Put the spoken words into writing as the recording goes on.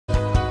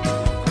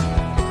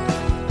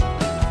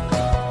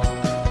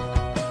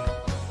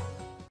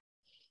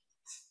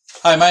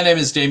Hi, my name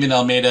is Damien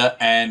Almeida,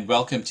 and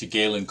welcome to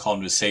Gale in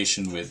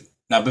Conversation with.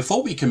 Now,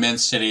 before we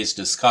commence today's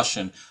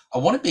discussion, I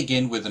want to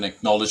begin with an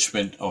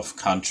acknowledgement of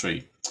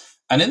country.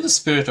 And in the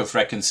spirit of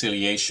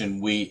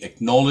reconciliation, we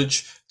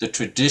acknowledge the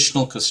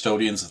traditional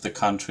custodians of the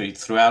country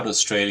throughout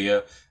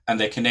Australia and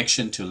their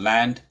connection to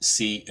land,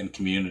 sea, and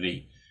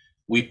community.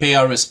 We pay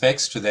our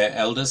respects to their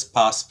elders,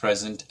 past,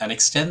 present, and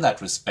extend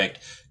that respect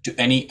to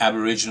any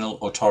Aboriginal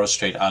or Torres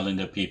Strait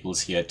Islander peoples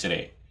here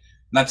today.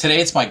 Now,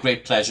 today it's my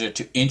great pleasure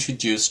to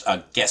introduce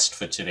our guest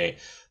for today,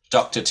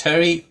 Dr.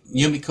 Terhi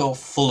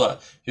Nurmikko-Fuller,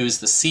 who is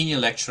the Senior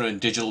Lecturer in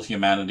Digital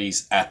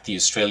Humanities at the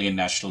Australian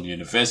National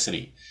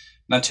University.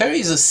 Now, Terhi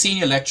is a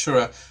Senior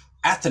Lecturer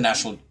at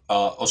the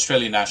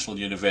Australian National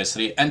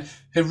University, and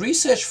her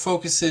research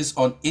focuses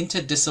on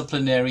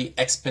interdisciplinary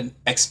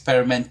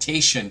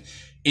experimentation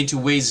into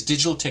ways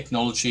digital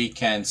technology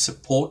can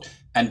support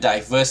and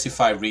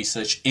diversify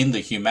research in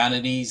the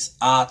humanities,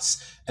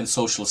 arts, and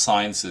social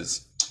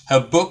sciences. Her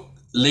book,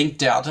 Linked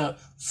Data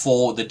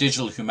for the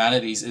Digital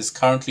Humanities, is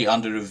currently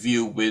under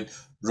review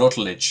with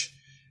Routledge.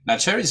 Now,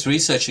 Terhi's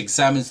research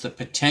examines the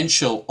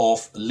potential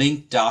of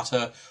linked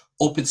data,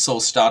 open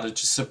source data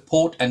to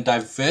support and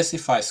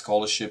diversify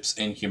scholarships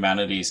in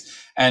humanities.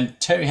 And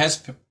Terhi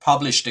has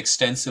published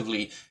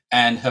extensively,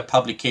 and her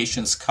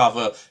publications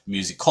cover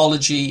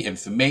musicology,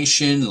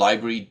 information,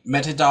 library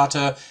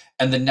metadata,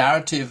 and the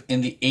narrative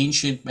in the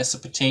ancient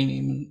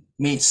Mesopotamian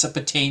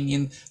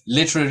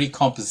literary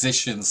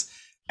compositions,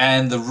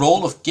 and the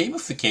role of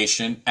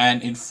gamification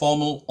and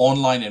informal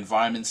online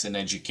environments in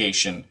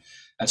education.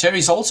 And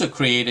Terhi's also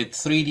created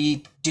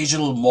 3D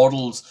digital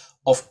models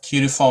of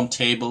cuneiform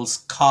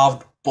tables,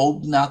 carved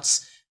boab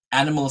nuts,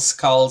 animal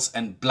skulls,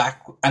 and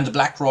the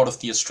black rod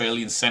of the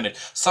Australian Senate.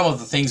 Some of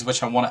the things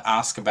which I want to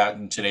ask about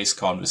in today's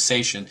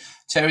conversation.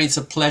 Terhi, it's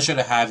a pleasure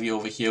to have you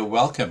over here.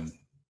 Welcome.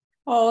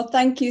 Oh,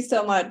 thank you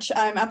so much.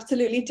 I'm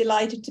absolutely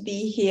delighted to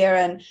be here,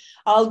 and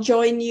I'll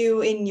join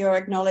you in your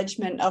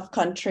acknowledgement of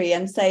country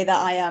and say that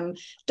I am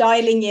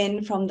dialing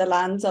in from the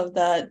lands of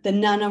the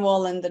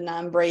Ngunnawal and the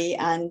Ngambri,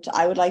 and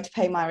I would like to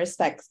pay my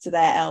respects to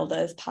their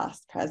elders,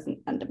 past, present,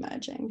 and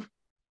emerging.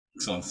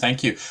 Excellent.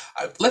 Thank you.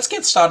 Let's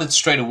get started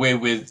straight away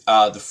with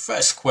the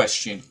first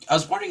question. I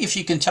was wondering if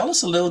you can tell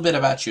us a little bit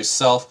about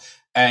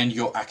yourself and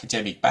your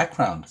academic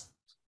background.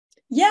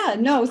 Yeah,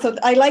 no, so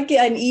I like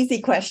an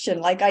easy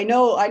question. Like I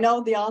know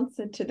the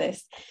answer to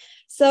this.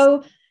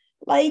 So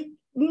like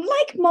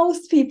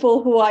most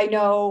people who I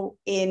know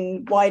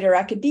in wider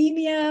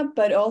academia,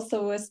 but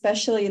also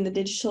especially in the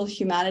digital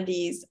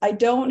humanities, I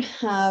don't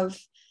have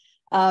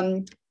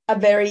a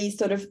very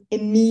sort of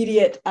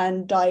immediate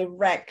and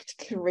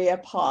direct career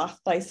path.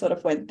 I sort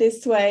of went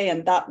this way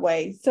and that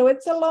way. So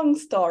it's a long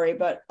story,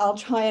 but I'll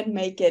try and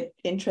make it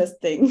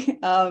interesting.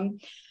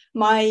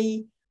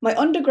 My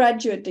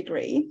undergraduate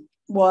degree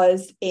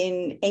was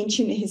in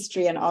ancient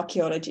history and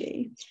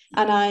archaeology.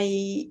 And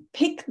I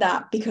picked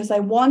that because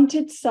I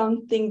wanted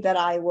something that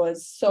I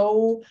was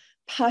so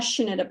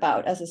passionate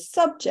about as a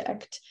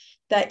subject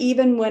that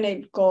even when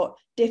it got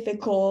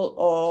difficult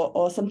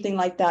or something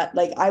like that,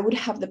 like I would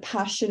have the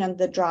passion and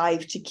the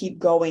drive to keep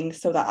going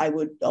so that I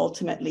would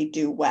ultimately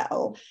do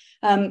well.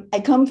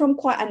 I come from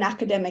quite an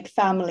academic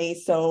family.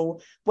 So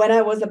when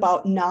I was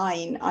about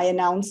 9, I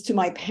announced to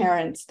my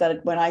parents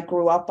that when I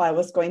grew up, I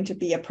was going to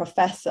be a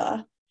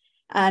professor.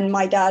 And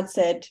my dad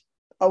said,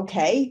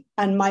 okay.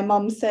 And my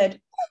mum said,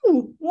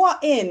 oh, what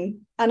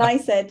in? And I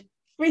said,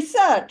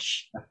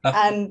 research.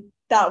 And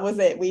that was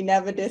it. We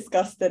never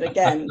discussed it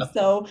again.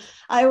 So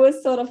I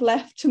was sort of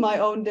left to my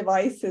own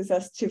devices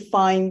as to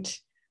find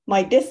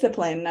my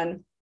discipline.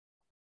 And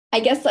I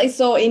guess I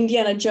saw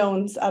Indiana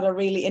Jones at a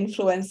really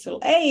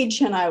influential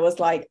age. And I was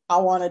like, I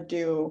want to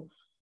do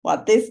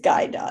what this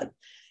guy does.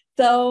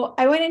 So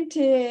I went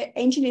into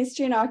ancient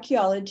history and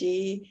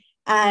archaeology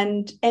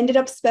and ended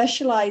up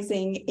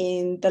specializing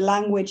in the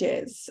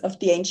languages of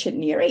the ancient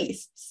Near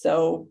East.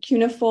 So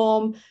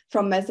cuneiform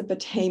from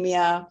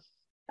Mesopotamia,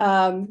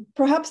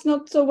 perhaps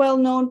not so well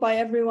known by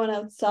everyone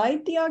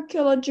outside the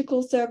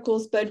archaeological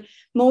circles, but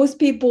most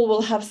people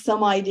will have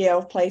some idea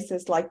of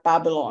places like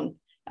Babylon,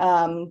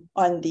 in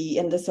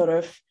the sort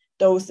of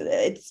those,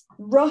 it's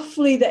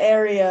roughly the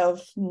area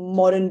of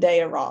modern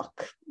day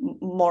Iraq,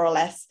 more or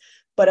less,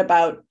 but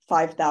about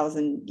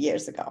 5,000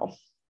 years ago.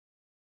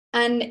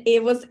 And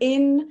it was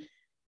in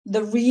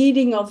the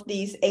reading of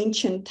these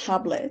ancient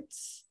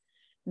tablets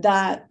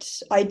that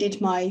I did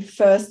my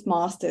first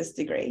master's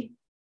degree.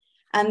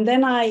 And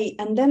then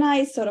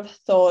I sort of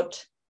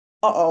thought,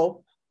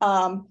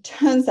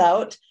 turns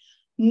out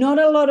not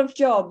a lot of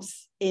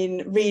jobs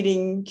in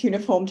reading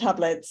cuneiform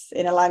tablets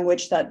in a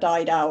language that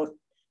died out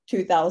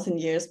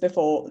 2,000 years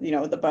before,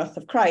 the birth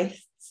of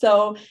Christ.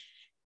 So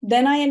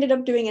then I ended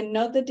up doing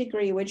another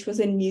degree, which was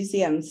in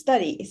museum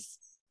studies.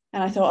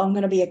 And I thought, I'm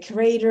going to be a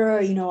curator,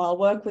 I'll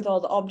work with all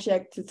the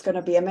objects. It's going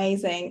to be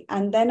amazing.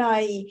 And then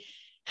I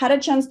had a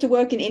chance to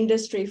work in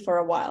industry for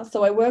a while.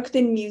 So I worked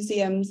in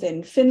museums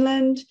in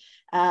Finland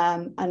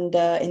and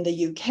in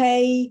the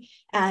UK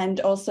and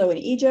also in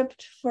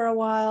Egypt for a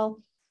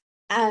while.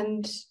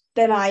 And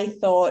then I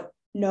thought,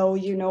 no,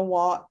 you know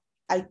what?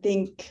 I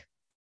think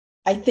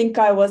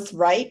I was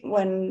right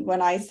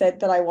when I said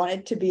that I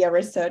wanted to be a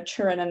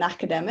researcher and an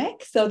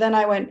academic. So then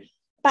I went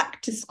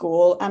back to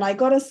school and I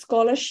got a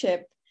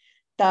scholarship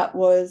that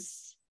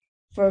was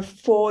for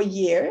 4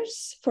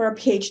 years for a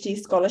PhD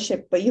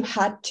scholarship, but you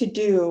had to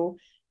do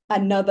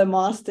another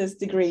master's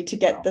degree to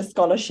get the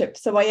scholarship.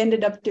 So I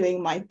ended up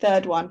doing my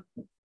third one.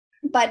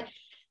 But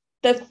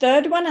the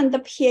third one and the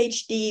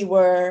PhD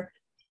were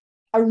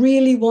a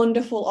really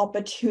wonderful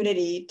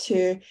opportunity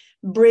to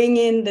bring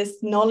in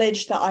this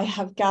knowledge that I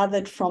have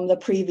gathered from the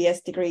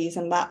previous degrees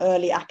and that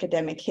early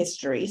academic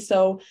history.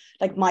 So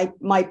like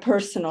my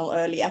personal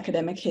early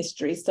academic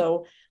history.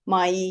 So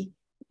my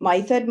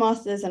third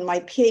master's and my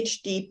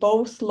PhD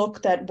both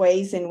looked at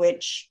ways in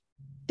which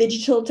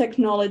digital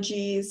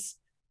technologies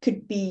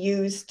could be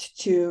used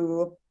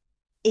to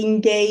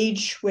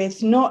engage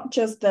with not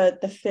just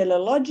the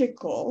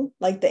philological,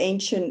 like the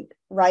ancient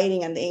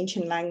writing and the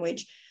ancient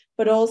language,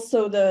 but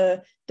also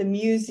the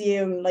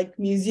museum, like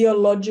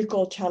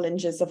museological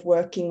challenges of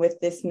working with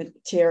this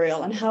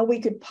material and how we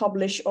could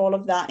publish all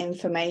of that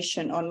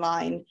information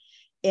online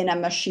in a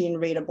machine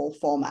readable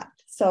format.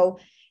 So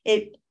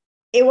it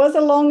was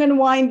a long and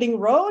winding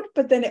road,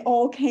 but then it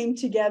all came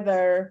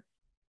together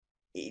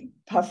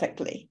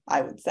perfectly,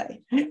 I would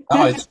say.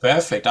 Oh, it's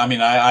perfect. I mean,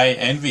 I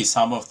envy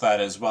some of that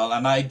as well.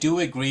 And I do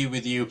agree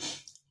with you.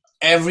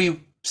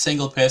 Every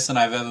single person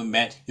I've ever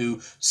met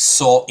who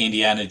saw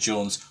Indiana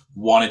Jones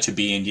wanted to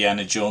be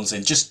Indiana Jones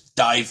and just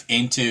dive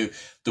into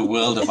the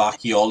world of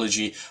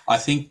archaeology. I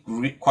think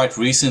quite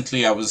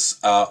recently I was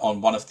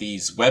on one of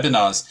these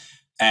webinars,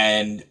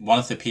 and one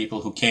of the people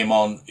who came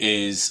on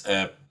is,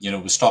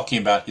 was talking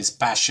about his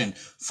passion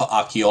for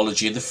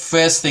archaeology. And the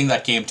first thing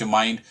that came to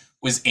mind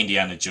was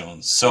Indiana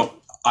Jones. So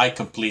I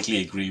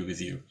completely agree with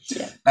you.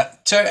 Yeah.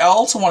 Terhi, I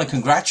also want to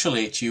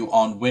congratulate you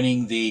on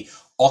winning the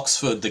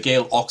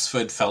Gale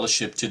Oxford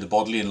Fellowship to the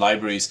Bodleian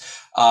Libraries.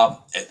 And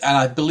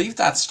I believe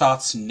that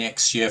starts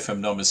next year, if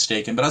I'm not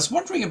mistaken. But I was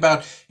wondering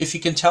about if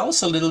you can tell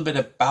us a little bit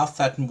about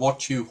that and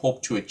what you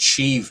hope to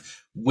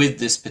achieve with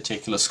this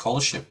particular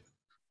scholarship.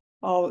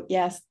 Oh,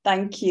 yes,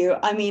 thank you.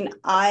 I mean,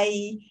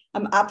 I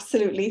am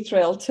absolutely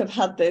thrilled to have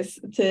had this,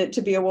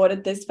 to be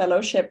awarded this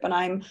fellowship, and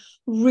I'm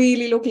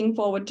really looking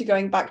forward to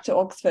going back to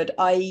Oxford.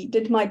 I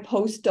did my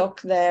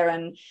postdoc there,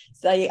 and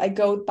so I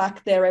go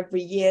back there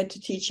every year to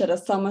teach at a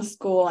summer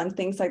school and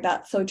things like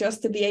that. So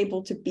just to be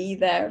able to be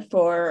there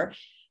for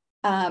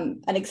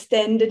an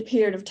extended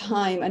period of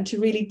time and to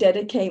really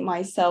dedicate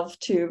myself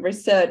to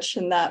research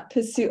and that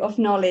pursuit of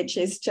knowledge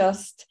is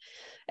just...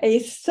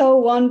 It's so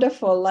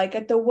wonderful.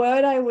 Like the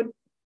word I would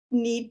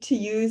need to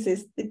use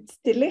is it's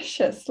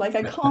delicious. Like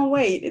I can't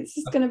wait. It's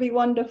just going to be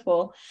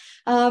wonderful.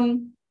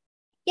 So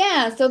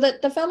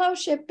that the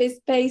fellowship is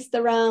based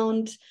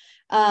around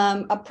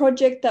a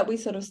project that we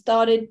sort of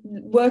started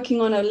working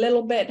on a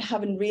little bit,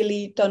 haven't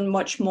really done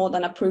much more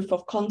than a proof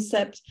of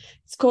concept.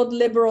 It's called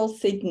Liberal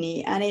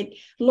Sydney, and it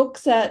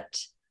looks at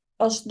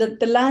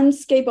the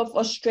landscape of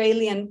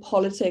Australian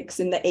politics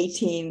in the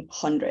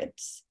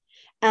 1800s.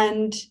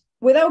 And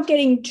without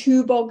getting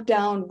too bogged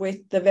down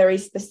with the very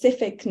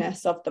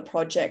specificness of the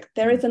project,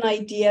 there is an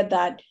idea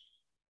that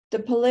the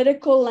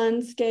political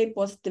landscape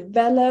was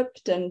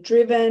developed and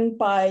driven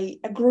by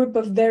a group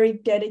of very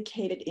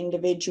dedicated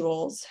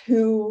individuals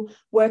who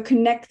were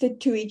connected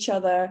to each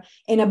other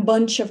in a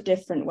bunch of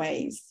different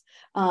ways.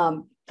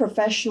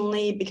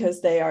 Professionally,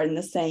 because they are in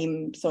the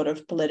same sort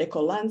of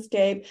political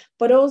landscape,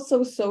 but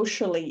also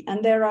socially,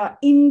 and there are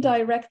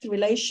indirect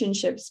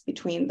relationships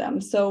between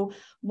them. So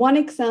one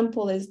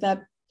example is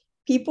that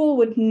people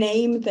would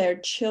name their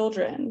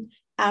children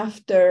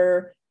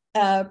after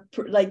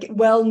like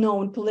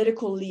well-known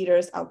political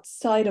leaders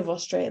outside of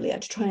Australia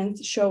to try and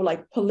show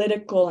like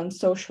political and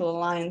social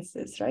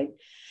alliances, right?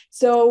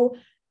 So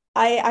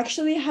I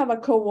actually have a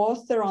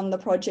co-author on the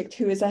project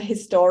who is a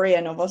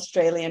historian of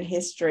Australian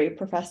history,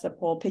 Professor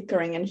Paul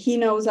Pickering, and he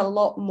knows a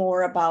lot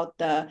more about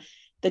the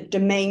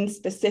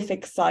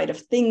domain-specific side of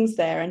things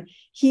there. And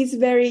he's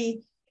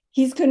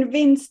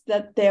convinced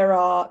that there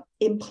are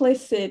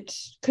implicit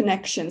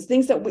connections,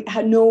 things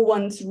that no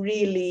one's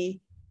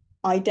really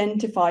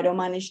identified or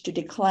managed to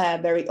declare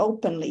very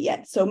openly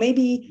yet. So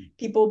maybe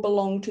people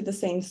belong to the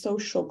same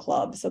social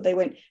club, so they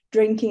went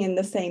drinking in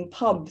the same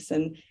pubs,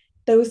 and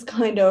those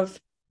kinds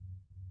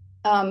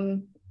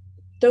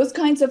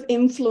of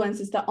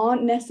influences that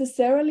aren't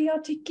necessarily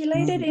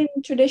articulated in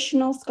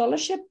traditional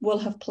scholarship will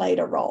have played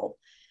a role.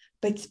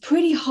 But it's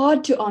pretty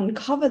hard to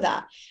uncover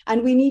that.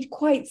 And we need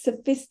quite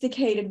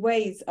sophisticated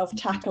ways of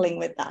tackling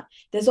with that.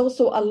 There's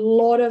also a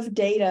lot of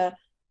data.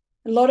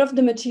 A lot of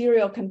the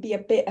material can be a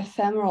bit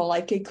ephemeral.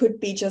 Like it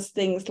could be just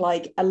things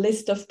like a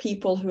list of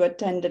people who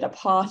attended a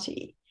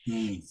party.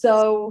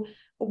 So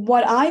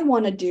what I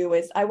want to do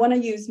is I want to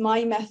use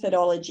my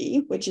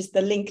methodology, which is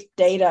the linked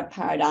data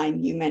paradigm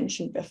you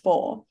mentioned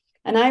before.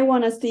 And I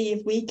want to see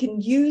if we can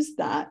use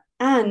that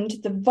and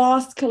the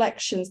vast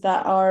collections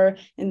that are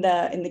in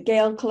the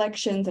Gale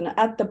collections and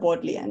at the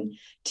Bodleian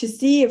to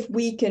see if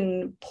we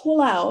can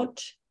pull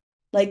out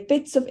like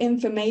bits of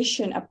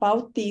information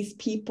about these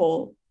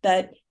people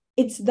that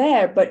it's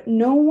there, but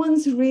no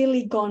one's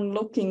really gone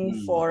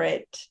looking for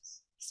it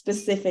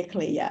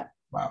specifically yet.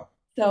 Wow.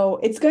 So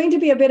it's going to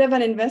be a bit of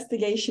an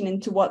investigation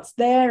into what's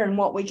there and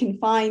what we can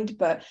find,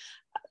 but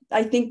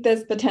I think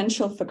there's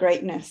potential for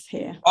greatness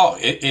here. Oh,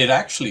 it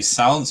actually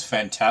sounds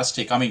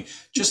fantastic. I mean,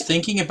 just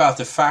thinking about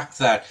the fact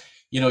that,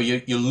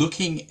 you're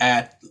looking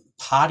at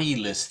party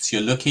lists,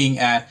 you're looking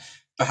at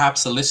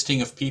perhaps a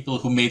listing of people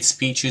who made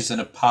speeches in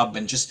a pub,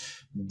 and just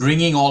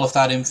bringing all of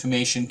that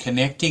information,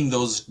 connecting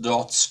those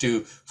dots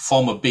to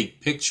form a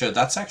big picture.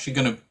 That's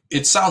actually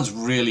it sounds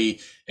really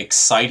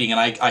exciting. And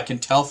I can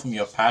tell from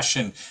your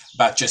passion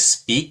about just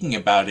speaking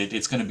about it,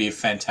 it's going to be a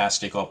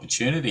fantastic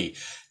opportunity.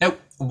 Now,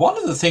 one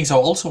of the things I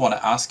also want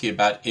to ask you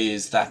about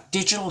is that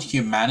digital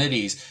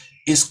humanities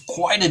is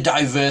quite a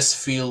diverse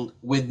field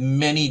with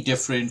many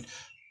different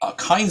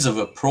kinds of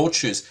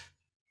approaches.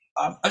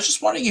 I was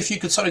just wondering if you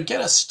could sort of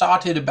get us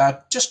started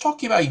about just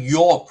talking about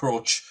your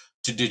approach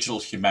to digital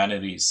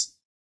humanities.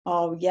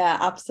 Oh, yeah,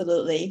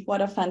 absolutely.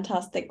 What a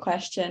fantastic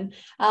question.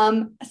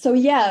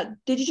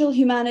 Digital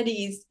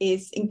humanities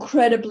is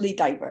incredibly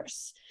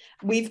diverse.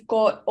 We've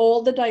got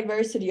all the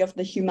diversity of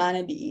the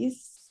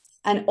humanities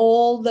and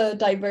all the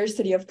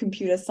diversity of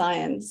computer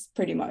science,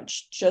 pretty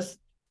much just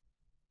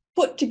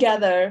put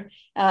together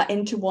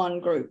into one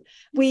group.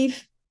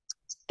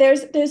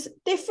 There's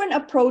different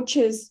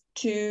approaches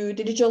to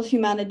digital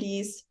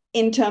humanities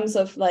in terms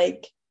of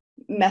like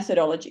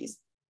methodologies.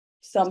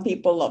 Some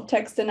people love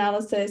text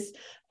analysis.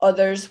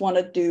 Others want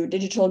to do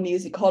digital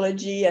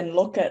musicology and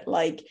look at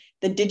like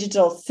the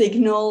digital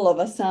signal of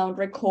a sound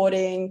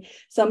recording.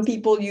 Some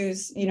people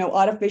use,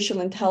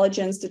 artificial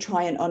intelligence to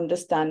try and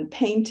understand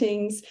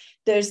paintings.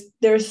 There's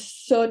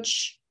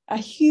such a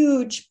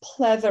huge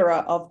plethora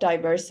of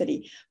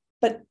diversity.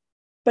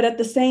 But at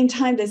the same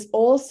time, there's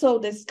also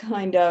this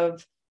kind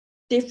of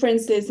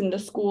differences in the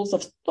schools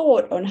of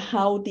thought on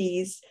how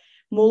these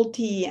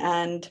multi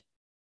and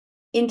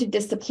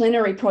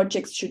interdisciplinary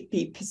projects should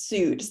be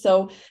pursued.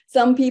 So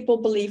some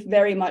people believe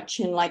very much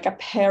in like a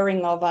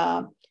pairing of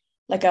a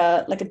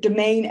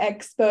domain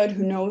expert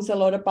who knows a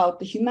lot about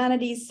the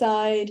humanities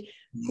side,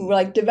 who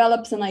like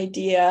develops an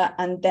idea,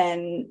 and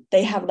then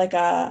they have like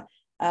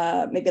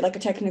maybe like a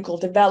technical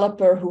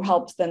developer who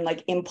helps them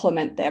like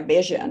implement their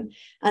vision.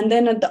 And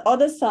then at the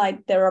other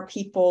side, there are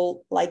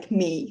people like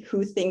me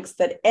who thinks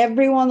that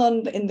everyone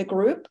in the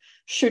group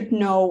should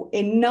know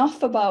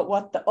enough about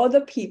what the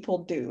other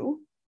people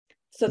do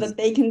so that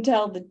they can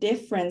tell the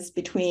difference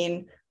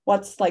between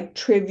what's like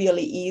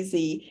trivially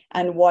easy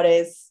and what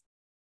is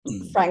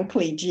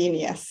frankly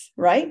genius,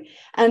 right?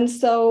 And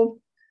so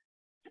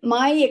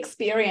my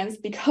experience,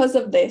 because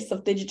of this,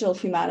 of digital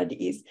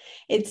humanities,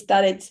 it's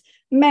that it's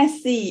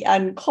messy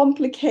and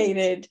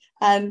complicated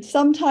and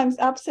sometimes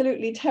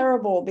absolutely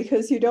terrible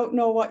because you don't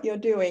know what you're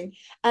doing.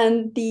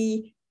 And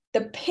the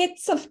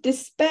pits of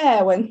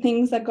despair when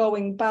things are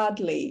going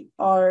badly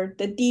are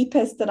the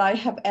deepest that I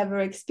have ever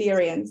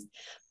experienced.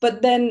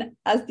 But then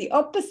as the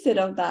opposite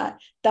of that,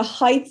 the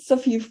heights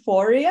of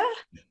euphoria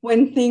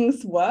when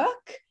things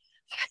work,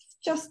 it's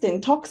just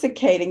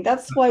intoxicating.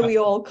 That's why we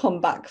all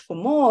come back for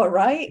more,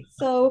 right?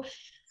 So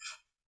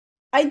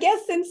I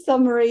guess in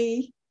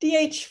summary,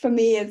 DH for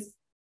me is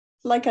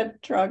like a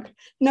drug.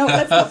 No,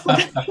 let's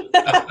not.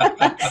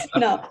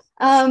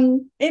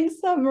 No. In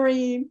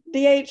summary,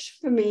 DH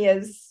for me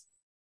is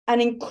an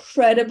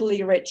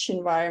incredibly rich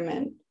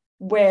environment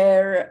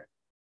where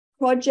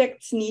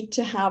projects need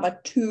to have a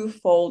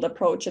twofold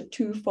approach, a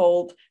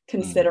twofold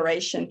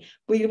consideration.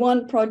 We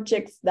want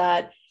projects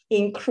that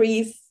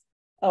increase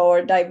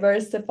or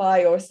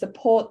diversify or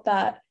support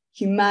that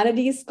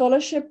humanities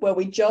scholarship where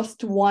we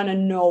just want to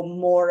know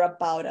more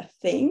about a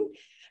thing.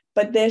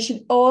 But there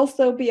should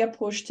also be a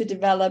push to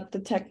develop the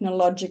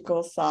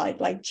technological side,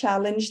 like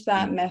challenge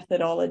that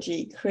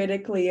methodology,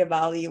 critically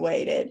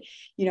evaluate it,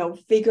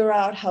 figure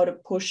out how to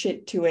push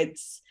it to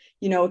its,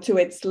 to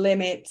its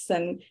limits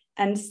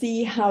and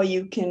see how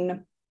you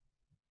can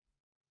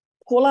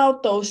pull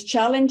out those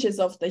challenges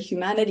of the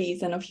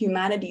humanities and of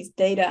humanities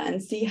data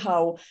and see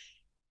how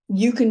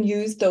you can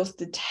use those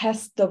to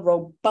test the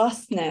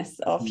robustness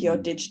of your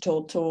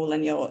digital tool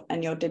and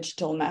your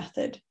digital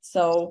method.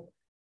 So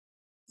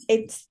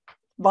it's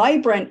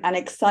vibrant and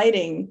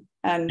exciting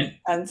and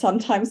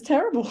sometimes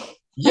terrible.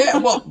 Yeah,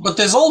 well, but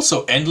there's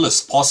also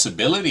endless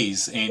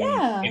possibilities in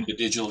the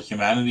digital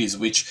humanities,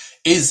 which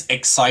is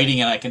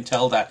exciting, and I can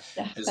tell that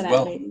as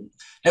well.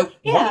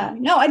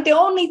 Now, the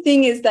only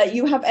thing is that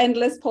you have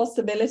endless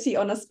possibility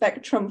on a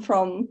spectrum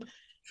from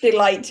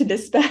delight to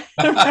despair.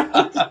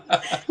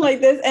 Like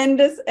there's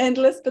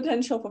endless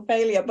potential for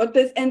failure, but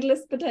there's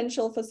endless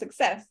potential for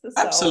success. So,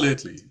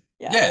 absolutely.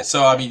 Yeah.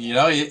 So I mean,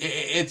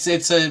 it's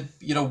a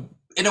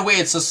in a way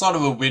it's a sort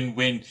of a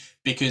win-win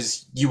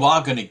because you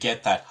are going to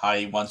get that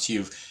high once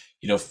you've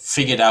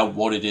figured out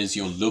what it is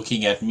you're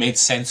looking at, made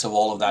sense of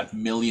all of that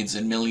millions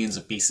and millions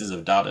of pieces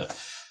of data.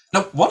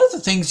 Now, one of the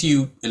things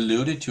you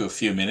alluded to a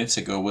few minutes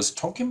ago was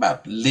talking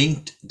about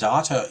linked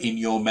data in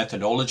your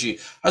methodology.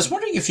 I was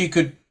wondering if you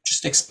could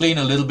just explain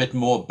a little bit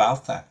more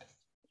about that.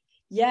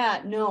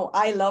 Yeah, no,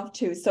 I love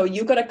to. So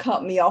you got to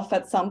cut me off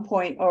at some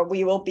point, or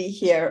we will be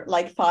here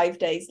like 5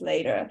 days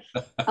later.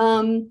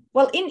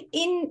 Well,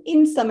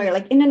 in summary,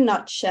 like in a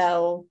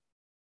nutshell,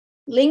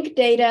 linked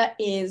data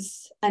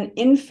is an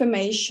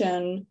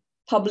information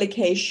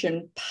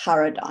publication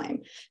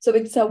paradigm. So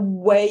it's a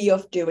way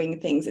of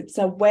doing things. It's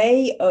a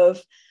way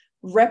of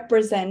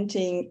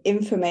representing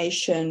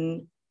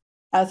information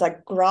as a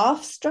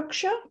graph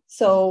structure.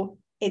 So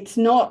it's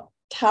not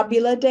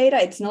tabular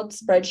data, it's not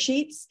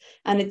spreadsheets,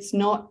 and it's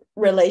not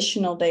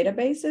relational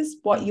databases.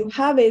 What you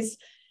have is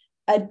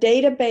a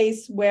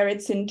database where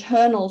its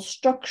internal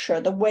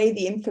structure, the way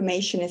the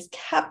information is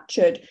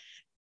captured,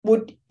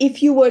 would,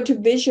 if you were to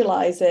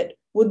visualize it,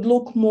 would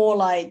look more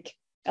like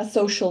a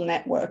social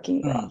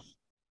networking graph.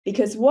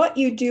 Because what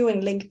you do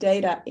in linked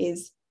data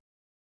is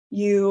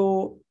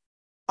you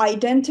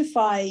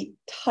identify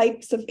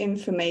types of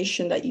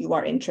information that you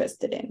are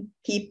interested in: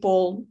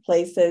 people,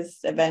 places,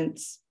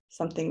 events,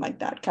 something like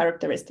that,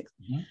 characteristics.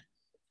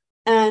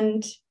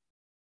 And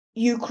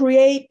you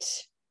create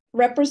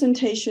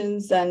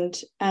representations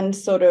and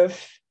sort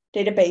of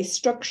database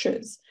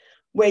structures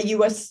where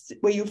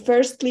you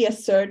firstly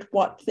assert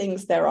what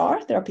things there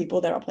are people,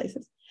 there are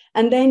places,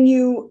 and then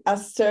you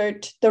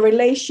assert the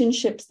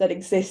relationships that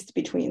exist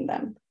between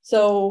them.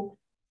 So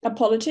a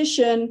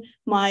politician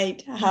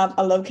might have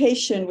a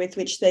location with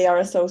which they are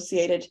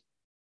associated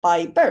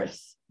by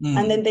birth.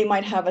 And then they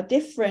might have a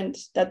different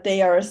that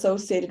they are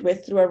associated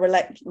with through a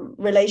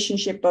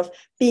relationship of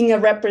being a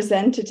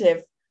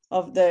representative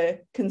of the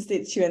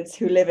constituents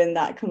who live in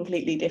that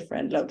completely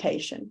different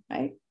location,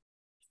 right?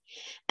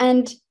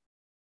 And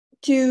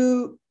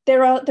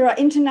there are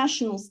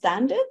international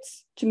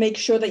standards to make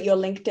sure that your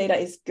linked data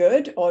is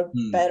good or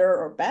better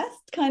or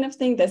best kind of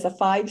thing. There's a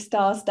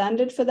 5-star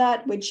standard for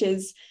that, which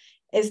is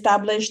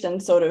established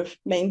and sort of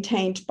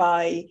maintained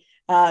by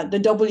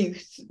the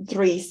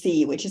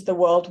W3C, which is the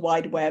World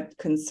Wide Web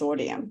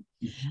Consortium.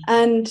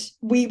 And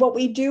what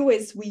we do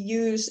is we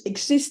use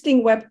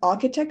existing web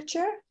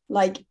architecture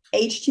like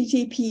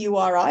HTTP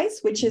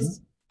URIs, which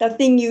is the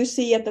thing you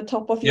see at the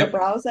top of your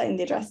browser in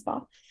the address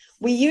bar.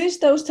 We use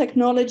those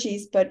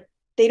technologies, but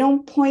they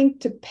don't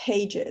point to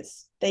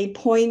pages. They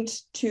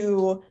point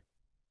to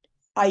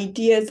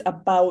ideas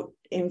about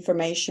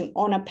information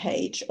on a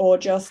page or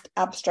just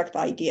abstract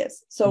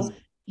ideas. So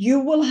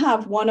you will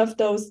have one of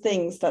those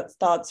things that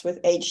starts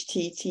with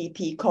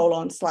HTTP :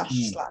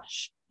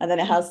 / and then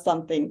it has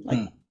something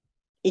like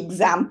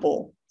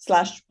example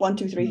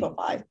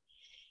 /12345.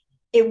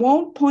 It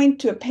won't point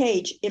to a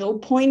page. It'll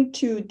point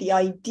to the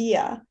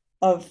idea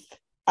of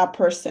a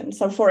person.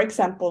 So for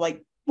example,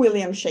 like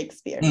William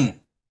Shakespeare.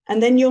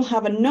 And then you'll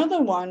have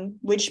another one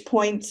which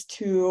points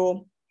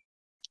to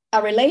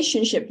a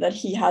relationship that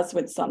he has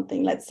with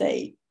something, let's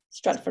say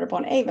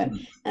Stratford-upon-Avon.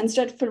 And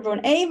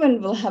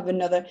Stratford-upon-Avon will have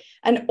another.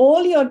 And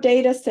all your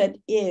data set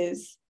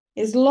is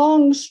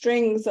long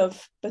strings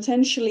of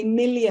potentially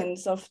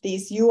millions of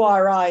these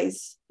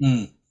URIs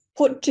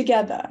put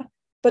together.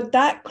 But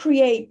that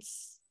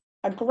creates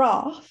a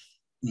graph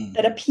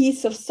that a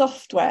piece of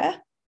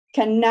software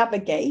can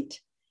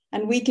navigate.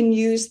 And we can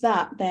use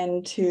that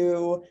then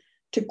to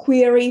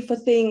query for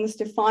things,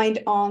 to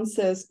find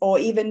answers, or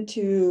even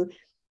to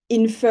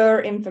infer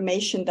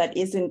information that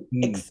isn't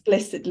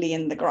explicitly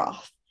in the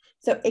graph.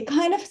 So it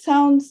kind of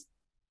sounds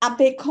a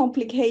bit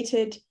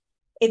complicated.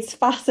 It's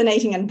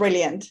fascinating and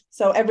brilliant.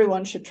 So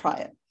everyone should try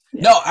it.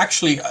 Yeah. No,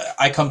 actually,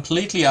 I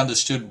completely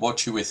understood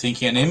what you were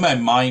thinking. And in my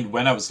mind,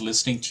 when I was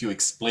listening to you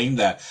explain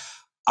that,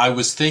 I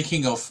was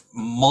thinking of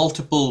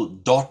multiple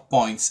dot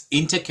points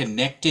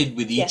interconnected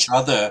with each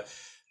other,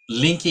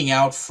 linking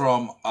out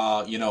from,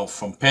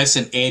 from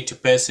person A to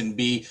person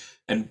B.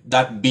 And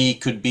that B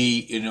could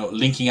be,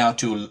 linking out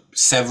to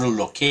several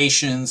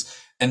locations.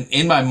 And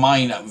in my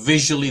mind,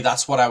 visually,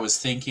 that's what I was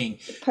thinking.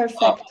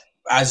 Perfect.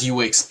 As you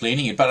were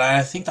explaining it. But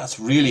I think that's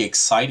really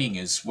exciting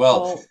as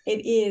well. Oh,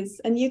 it is.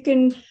 And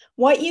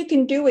what you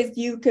can do is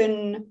you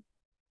can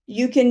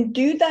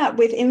do that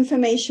with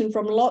information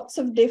from lots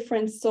of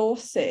different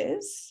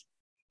sources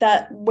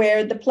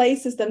where the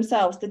places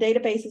themselves, the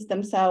databases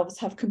themselves,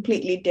 have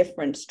completely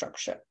different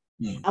structure.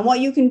 And what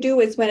you can do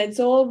is when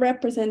it's all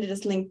represented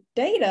as linked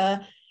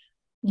data,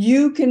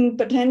 you can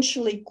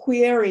potentially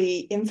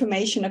query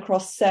information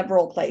across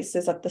several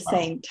places at the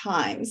same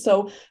time.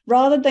 So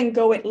rather than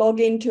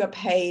log into a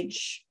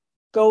page,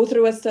 go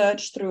through a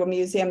search through a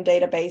museum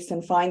database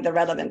and find the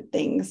relevant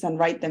things and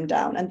write them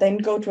down, and then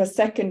go to a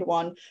second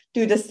one,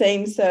 do the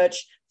same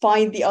search,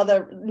 find the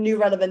other new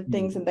relevant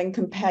things, and then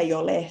compare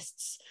your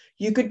lists.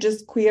 You could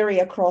just query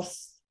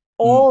across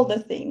all the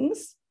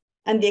things.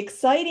 And the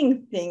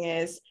exciting thing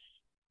is,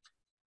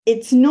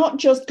 it's not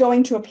just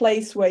going to a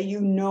place where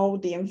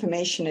the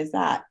information is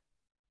at.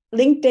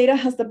 Linked data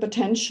has the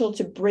potential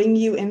to bring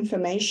you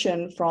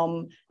information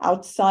from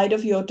outside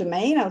of your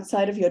domain,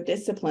 outside of your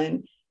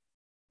discipline,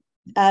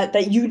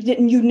 that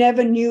you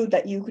never knew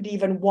that you could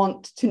even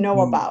want to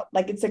know about.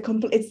 Like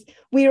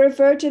we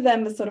refer to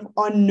them as sort of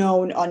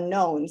unknown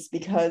unknowns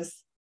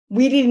because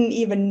we didn't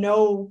even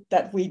know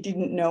that we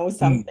didn't know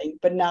something,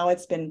 but now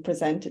it's been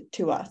presented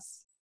to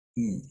us.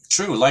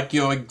 True. Like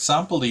your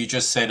example that you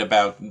just said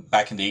about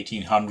back in the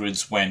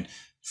 1800s when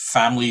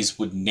families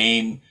would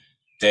name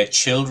their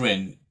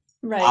children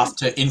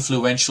after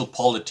influential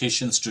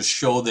politicians to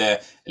show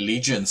their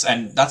allegiance.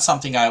 And that's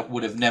something I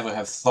would have never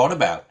have thought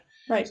about.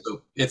 Right.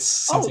 So it's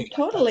something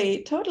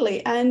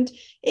totally. And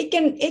it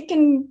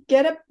can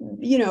get up,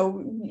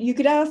 you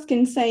could ask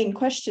insane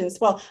questions.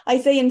 Well, I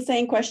say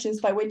insane questions,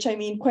 by which I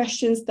mean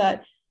questions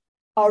that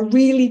are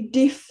really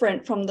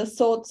different from the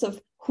sorts of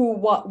who,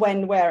 what,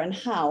 when, where, and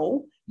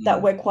how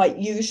that we're quite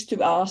used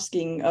to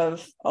asking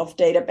of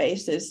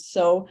databases.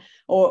 So,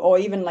 or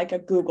even like a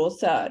Google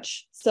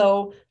search.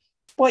 So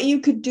what you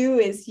could do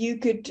is you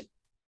could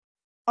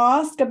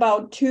ask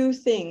about two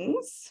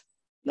things,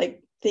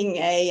 like thing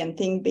A and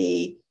thing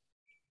B,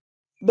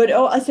 but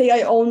I say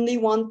I only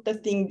want the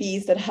thing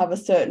B's that have a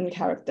certain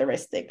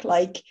characteristic,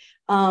 like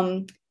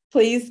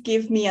please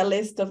give me a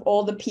list of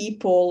all the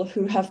people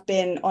who have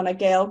been on a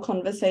Gale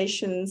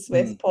Conversations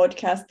with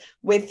podcast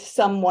with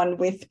someone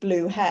with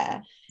blue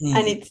hair.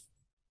 And it's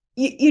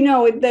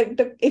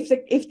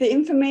if the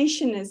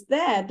information is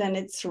there, then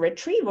it's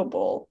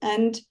retrievable,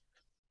 and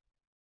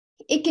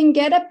it can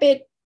get a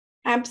bit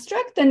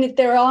abstract, and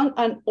there aren't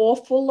an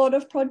awful lot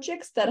of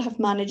projects that have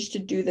managed to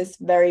do this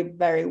very,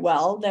 very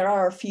well. There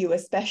are a few,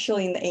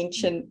 especially in the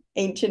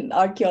ancient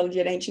archaeology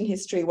and ancient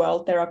history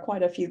world. There are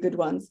quite a few good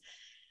ones.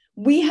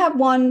 We have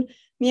one,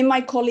 me and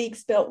my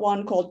colleagues built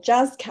one called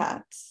Jazz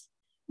Cats,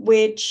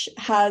 which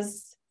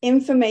has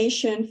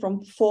information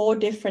from 4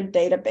 different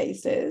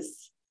databases,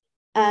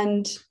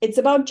 and it's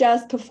about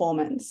jazz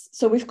performance.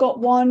 So we've got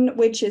one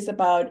which is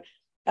about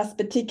a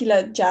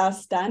particular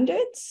jazz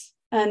standards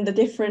and the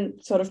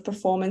different sort of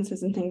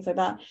performances and things like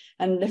that,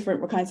 and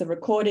different kinds of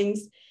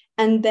recordings.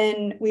 And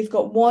then we've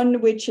got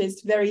one which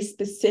is very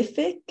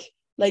specific,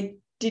 like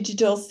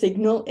digital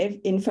signal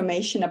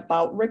information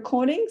about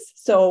recordings.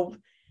 So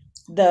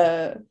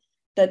the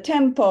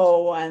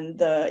tempo and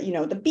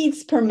the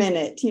beats per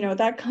minute,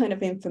 that kind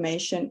of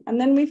information. And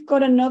then we've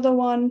got another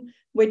one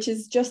which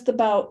is just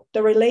about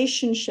the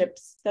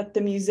relationships that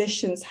the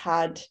musicians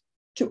had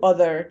to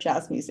other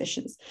jazz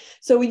musicians.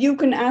 So you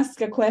can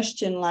ask a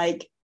question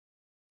like,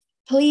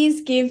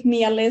 please give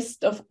me a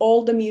list of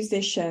all the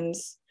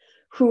musicians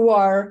who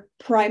are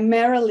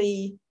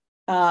primarily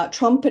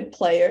trumpet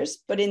players,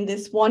 but in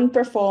this one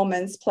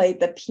performance played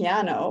the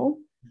piano,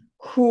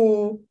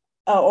 who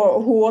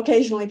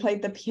occasionally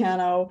played the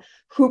piano,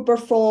 who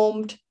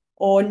performed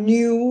or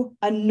knew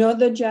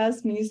another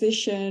jazz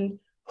musician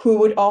who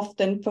would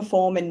often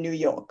perform in New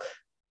York.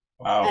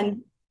 Wow.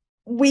 And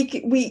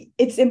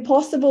it's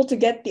impossible to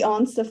get the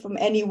answer from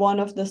any one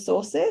of the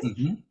sources,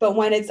 but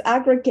when it's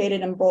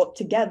aggregated and brought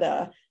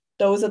together,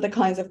 those are the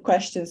kinds of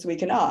questions we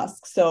can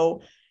ask.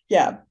 So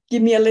yeah,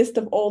 give me a list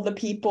of all the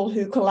people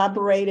who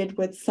collaborated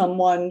with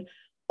someone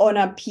on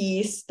a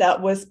piece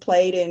that was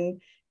played in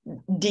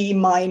D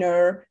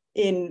minor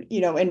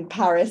in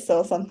Paris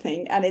or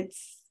something. And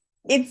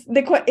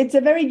it's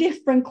a very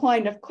different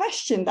kind of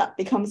question that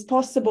becomes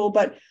possible,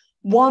 but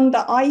one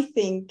that I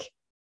think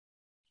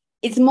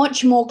is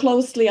much more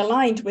closely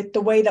aligned with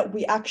the way that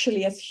we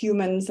actually as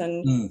humans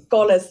and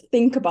scholars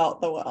think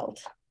about the world.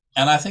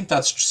 And I think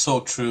that's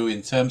so true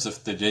in terms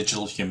of the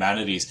digital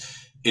humanities,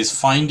 is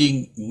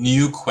finding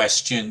new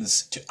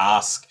questions to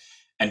ask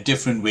and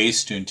different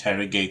ways to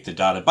interrogate the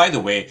data. By the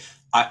way,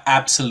 I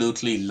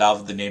absolutely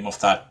love the name of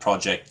that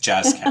project,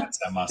 Jazz Cats,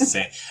 I must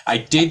say. I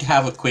did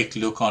have a quick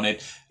look on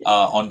it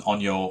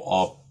on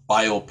your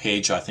bio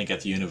page, I think,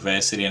 at the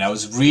university. And I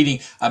was reading,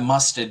 I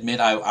must admit,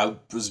 I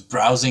was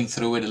browsing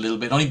through it a little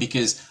bit, only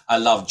because I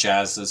love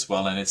jazz as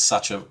well. And it's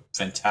such a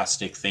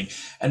fantastic thing.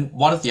 And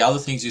one of the other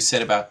things you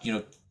said about,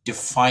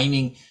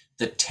 defining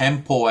the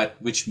tempo at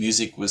which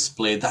music was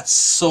played, that's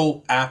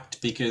so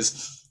apt,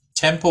 because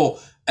tempo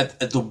at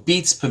the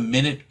beats per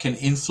minute can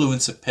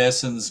influence a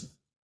person's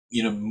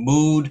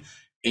mood,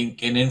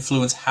 can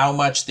influence how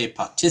much they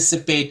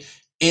participate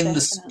in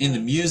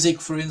the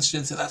music, for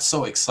instance. And that's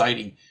so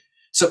exciting.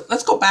 So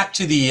let's go back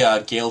to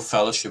the Gale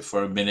Fellowship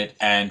for a minute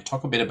and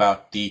talk a bit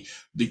about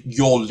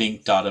your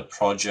linked data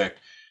project.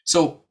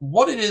 So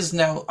what it is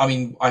now, I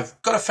mean, I've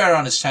got a fair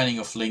understanding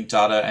of linked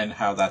data and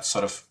how that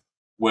sort of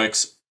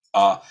works.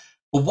 But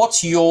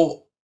what's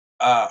your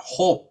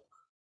hope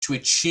to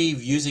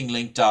achieve using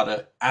linked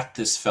data at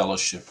this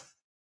fellowship?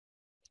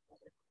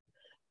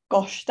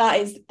 Gosh, that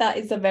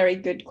is a very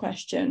good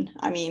question.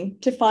 I mean,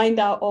 to find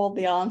out all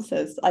the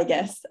answers, I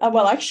guess.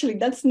 Well, actually,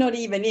 that's not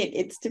even it.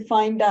 It's to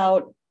find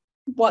out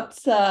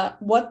what's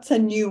a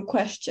new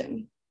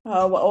question,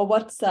 or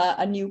what's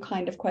a new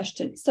kind of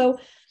question. So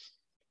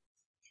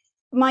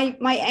my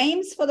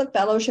aims for the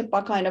fellowship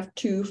are kind of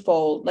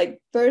twofold.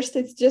 Like, first,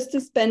 it's just to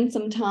spend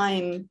some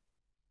time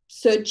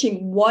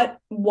searching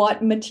what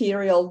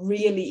material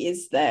really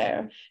is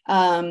there.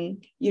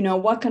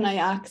 What can I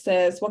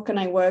access? What can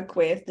I work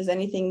with? Does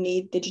anything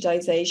need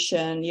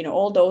digitization?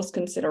 All those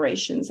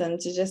considerations, and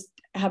to just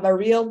have a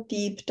real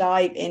deep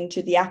dive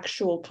into the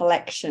actual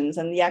collections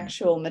and the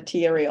actual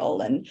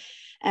material,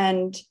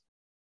 and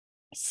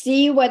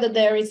see whether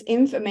there is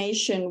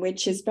information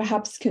which is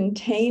perhaps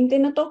contained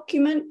in a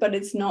document, but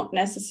it's not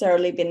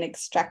necessarily been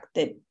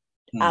extracted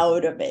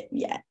out of it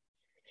yet.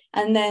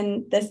 And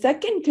then the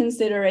second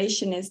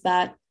consideration is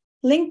that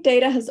linked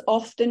data has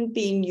often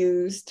been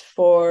used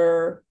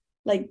for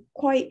like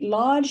quite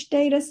large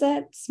data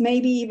sets,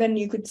 maybe even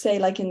you could say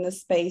like in the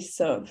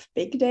space of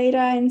big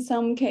data in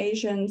some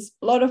occasions.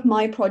 A lot of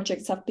my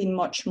projects have been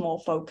much more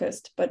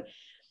focused, but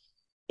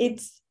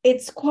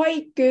it's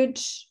quite good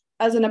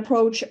as an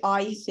approach,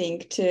 I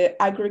think,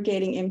 to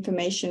aggregating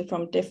information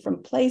from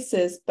different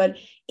places, but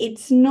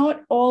it's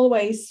not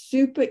always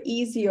super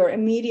easy or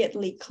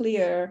immediately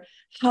clear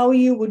how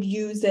you would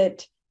use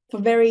it for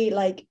very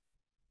like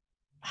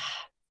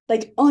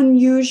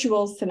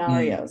unusual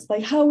scenarios.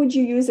 Like how would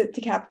you use it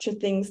to capture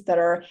things that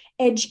are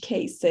edge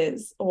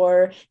cases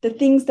or the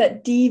things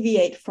that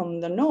deviate from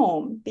the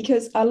norm?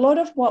 Because a lot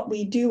of what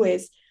we do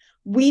is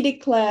we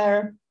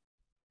declare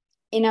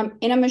in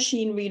a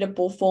machine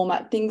readable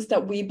format things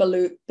that we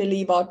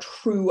believe are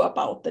true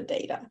about the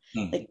data.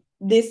 Like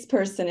this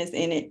person is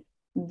in it,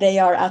 they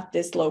are at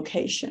this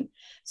location.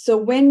 So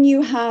when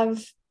you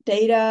have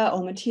data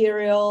or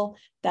material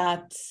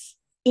that's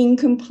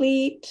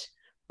incomplete,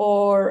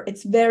 or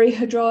it's very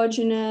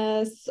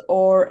heterogeneous,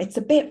 or it's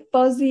a bit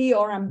fuzzy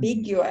or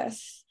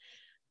ambiguous,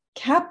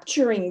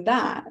 capturing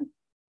that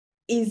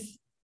is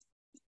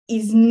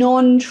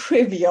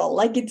non-trivial.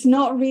 Like it's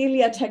not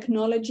really a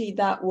technology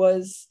that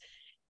was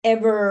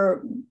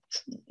ever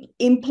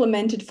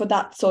implemented for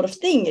that sort of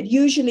thing. It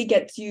usually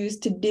gets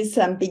used to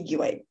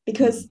disambiguate,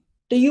 because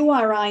the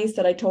URIs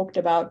that I talked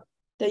about,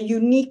 the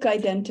unique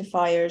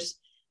identifiers,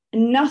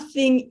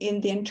 nothing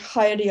in the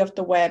entirety of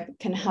the web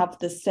can have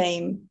the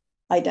same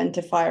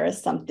identifier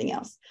as something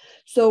else.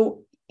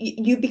 So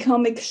you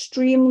become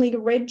extremely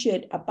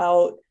rigid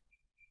about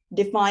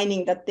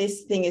defining that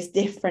this thing is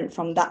different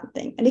from that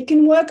thing. And it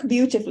can work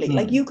beautifully.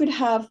 Like you could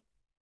have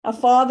a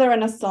father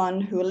and a son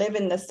who live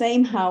in the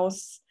same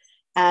house,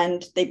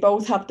 and they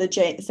both have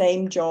the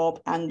same job,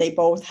 and they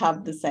both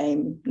have the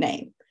same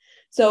name.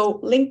 So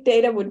linked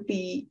data would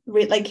be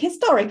like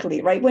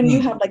historically, right? When you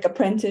have like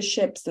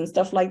apprenticeships and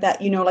stuff like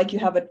that, like you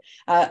have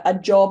a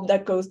job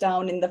that goes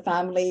down in the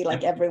family,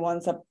 like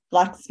everyone's a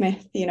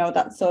blacksmith,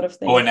 that sort of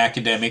thing. Or an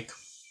academic.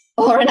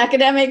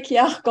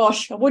 Yeah,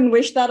 gosh, I wouldn't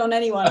wish that on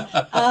anyone.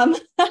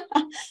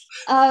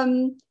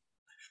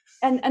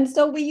 And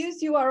so we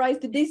use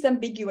URIs to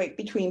disambiguate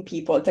between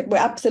people. It's like we're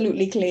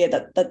absolutely clear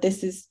that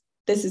this is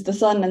the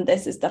son and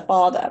this is the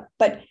father.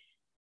 But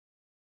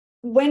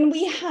when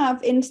we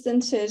have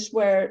instances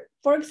where,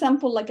 for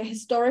example, like a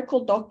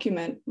historical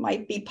document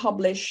might be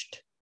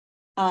published,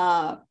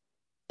 and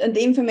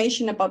the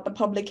information about the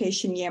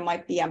publication year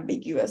might be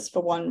ambiguous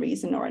for one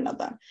reason or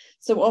another.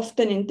 So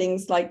often in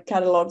things like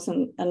catalogs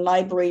and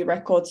library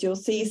records, you'll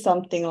see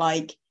something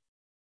like,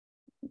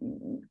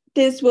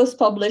 this was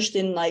published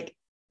in like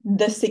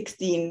the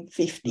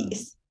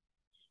 1650s.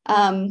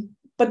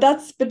 But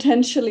that's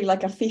potentially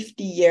like a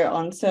 50-year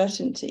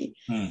uncertainty.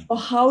 But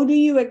how do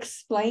you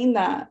explain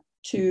that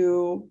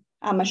to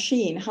a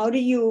machine? How do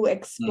you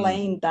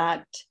explain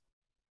that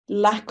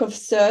lack of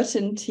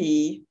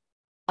certainty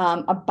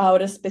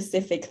about a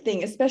specific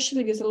thing,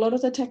 especially because a lot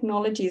of the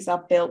technologies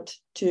are built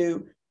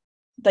to,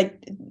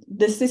 like,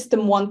 the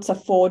system wants a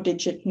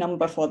 4-digit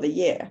number for the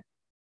year.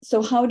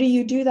 So how do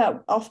you do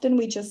that? Often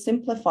we just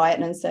simplify it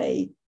and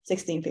say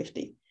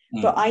 1650.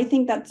 But I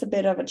think that's a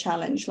bit of a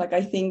challenge. Like,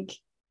 I think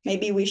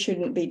maybe we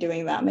shouldn't be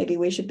doing that. Maybe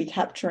we should be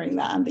capturing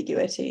that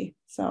ambiguity.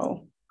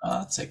 So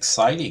that's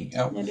exciting.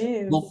 It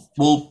is.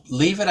 We'll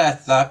leave it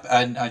at that.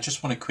 And I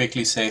just want to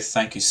quickly say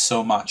thank you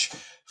so much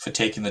for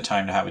taking the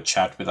time to have a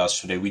chat with us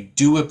today. We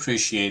do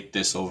appreciate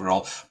this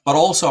overall. But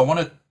also, I want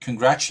to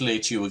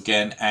congratulate you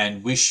again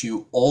and wish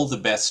you all the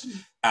best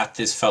at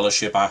this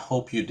fellowship. I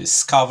hope you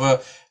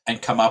discover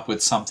and come up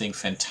with something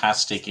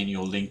fantastic in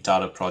your linked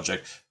data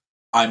project.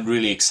 I'm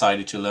really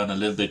excited to learn a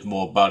little bit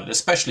more about it,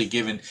 especially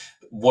given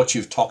what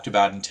you've talked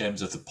about in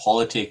terms of the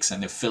politics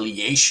and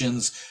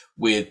affiliations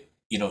with,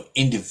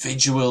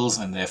 individuals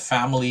and their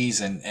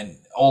families, and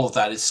all of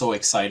that is so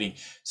exciting.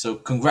 So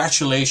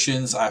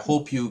congratulations. I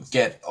hope you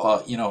get,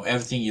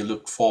 everything you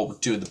look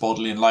forward to at the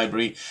Bodleian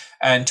Library.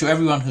 And to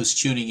everyone who's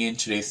tuning in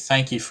today,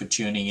 thank you for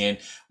tuning in.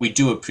 We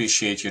do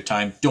appreciate your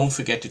time. Don't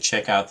forget to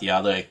check out the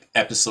other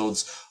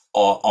episodes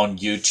on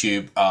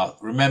YouTube.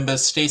 Remember,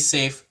 stay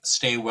safe,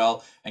 stay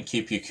well, and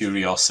keep your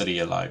curiosity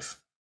alive.